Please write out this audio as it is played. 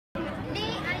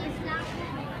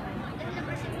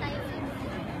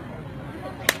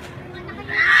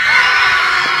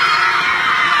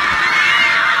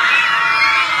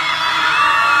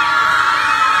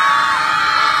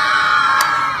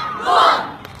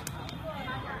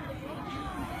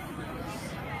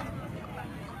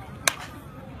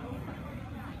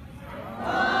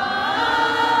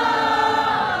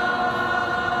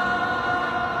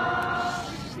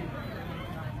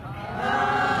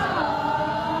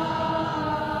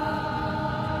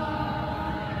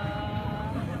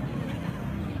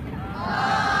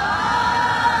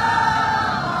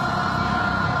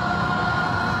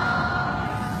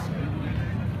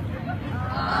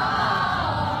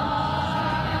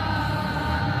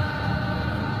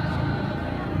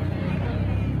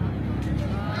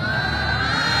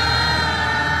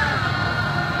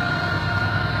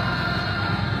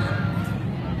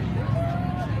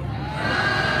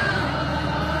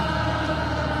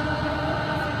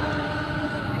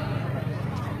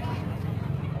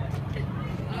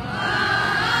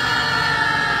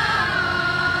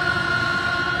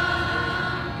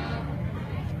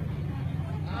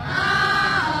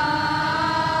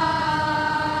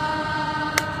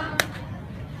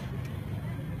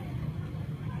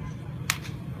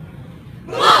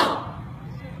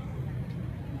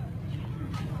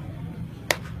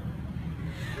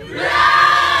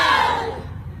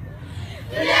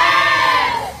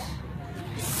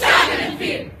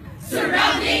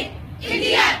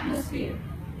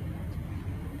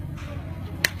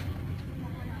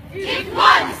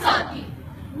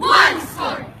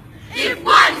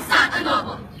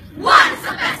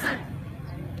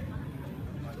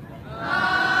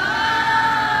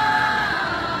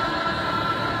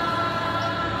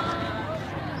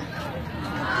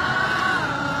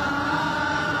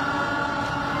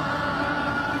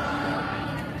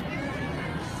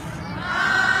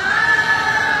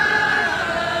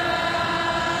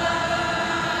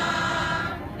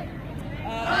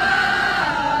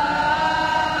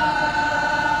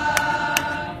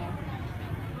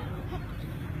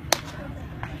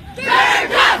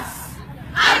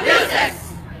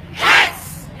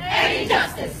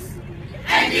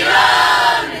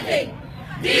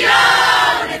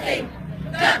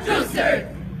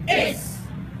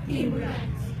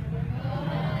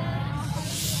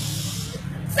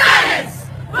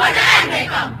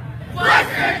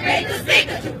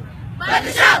but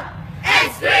to shout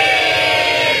and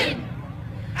scream.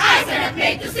 Eyes are not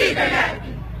made to see the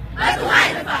reality, but to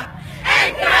hide the fact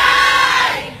and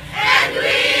cry and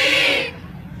weep.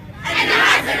 And the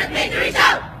hands are not made to reach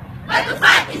out, but to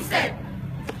fight instead.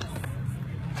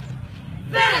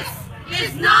 This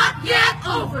is not yet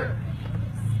over.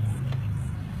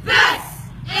 This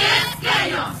is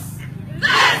chaos.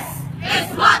 This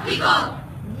is what we call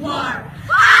war.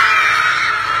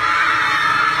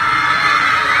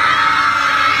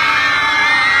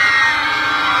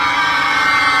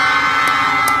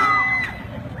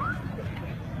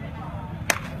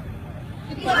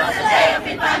 It was a day of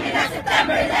infamy on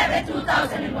September 11,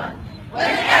 2001, when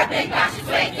an airplane crashed its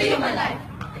way to human life.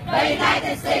 The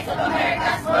United States of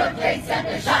America's World Trade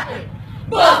Center shattered.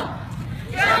 Boom!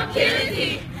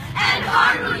 Tranquility and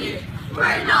harmony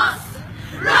were lost.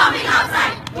 Roaming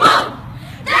outside, boom!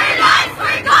 Their lives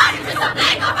were gone in just a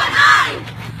blink of an eye.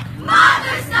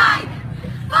 Mothers died,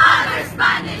 fathers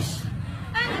vanished,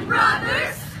 and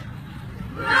brothers,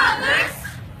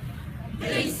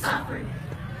 they suffered.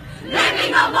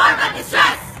 Living no more but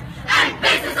distress and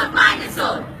basis of mind and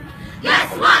soul.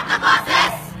 Guess what the cause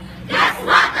is? Guess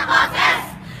what the cause is?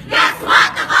 Guess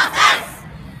what the cause is?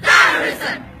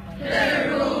 Terrorism!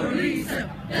 Terrorism!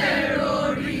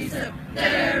 Terrorism!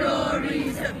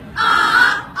 Terrorism!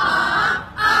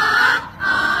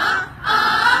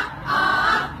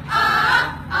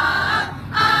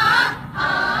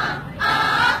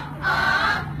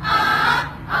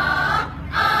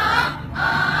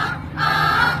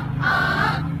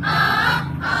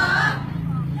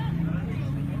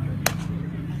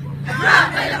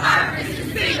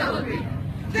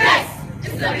 This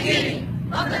is the beginning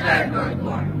of the Third World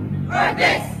War, or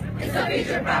this is the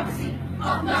future prophecy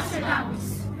of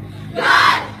Nostradamus.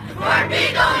 God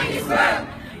forbid knowing this world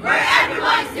where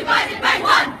everyone is divided by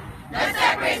one that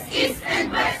separates East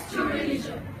and West through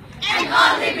religion, and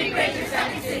all living creatures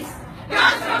that exist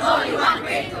comes from only one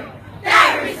creator: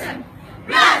 terrorism,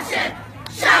 bloodshed,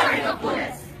 showering of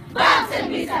bullets, bombs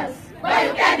and missiles,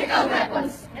 biochemical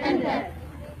weapons, and death.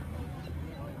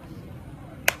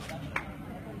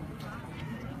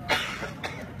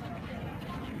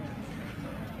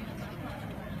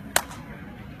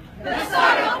 The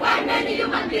story of why many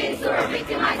human beings who were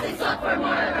victimized and sought for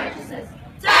moral righteousness.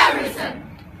 Terrorism!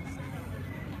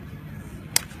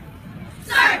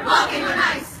 Start walking on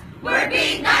ice. We're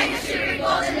being dying a shivering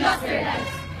cold and lost their lives.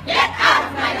 Get out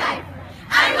of my life!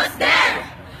 I was there!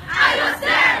 I was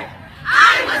there!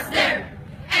 I was there!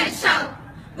 And shout,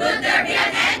 will there be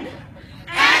an end?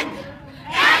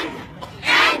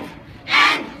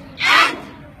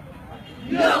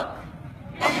 Look,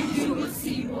 and you will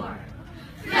see war.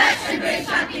 Flesh and brain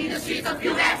chanting in the streets of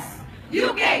US,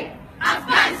 UK,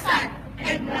 Afghanistan,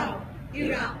 and now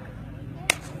Iraq.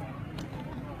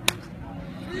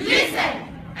 Listen,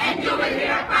 and you will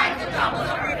hear a cry to trample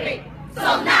on her faith. So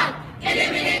now,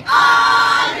 eliminate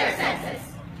all your senses.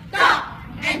 Talk,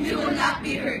 and you will not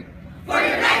be heard. For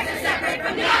your lives are separate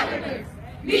from the other birds.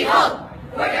 Behold,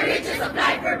 for the riches of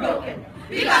life were broken.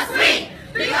 Because we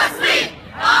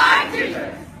are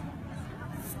dreamers.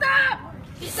 Stop!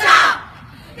 Stop!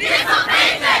 It is of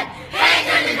hatred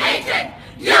and hatred.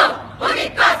 You who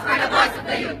did cause for the voice of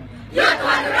the youth. You who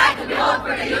had the right to behold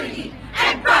for the unity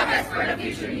and progress for the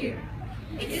future here.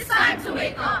 It is time to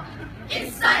wake up. It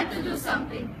is time to do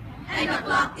something. And the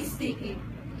clock is ticking.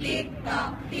 Tick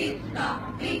tock, tick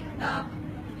tock, tick tock.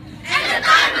 And the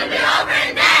time will be over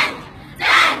and then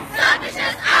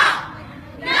selfishness up.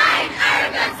 9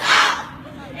 arrogance up.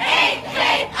 8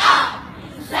 hate up.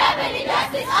 7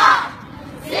 injustice up.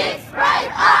 6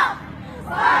 pride up.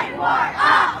 5 war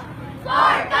up. 4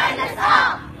 kindness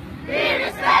up. 3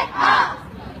 respect up.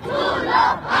 2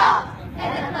 love up.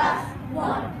 And at last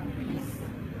 1 peace.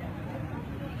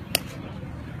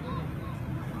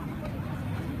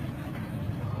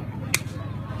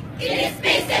 It is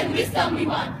peace and wisdom we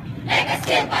want. Like a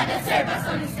skilled path that serve us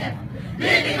on his step.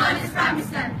 Living on his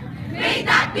promised land. May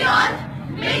that be all.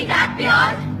 May that be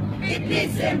all. It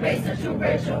needs to embrace the true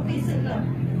virtue of peace and love.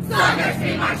 Soldiers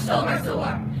may march towards the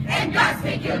war, and gods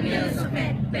may kill millions of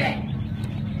men. Bang.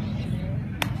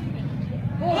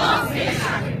 Homes may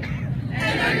shattered,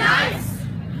 and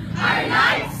our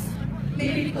lives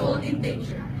may be told in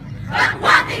danger. But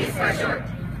one thing is for sure,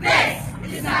 this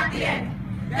is not the end.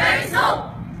 There is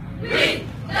hope. We,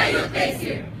 the youth, stays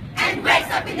here and wakes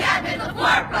up in the advent of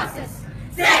war process.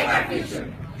 Save our future.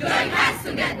 Join hands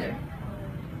together.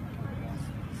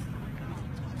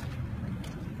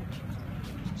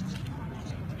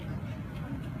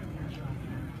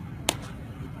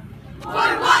 For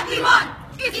what we want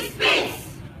is peace.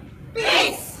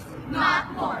 Peace.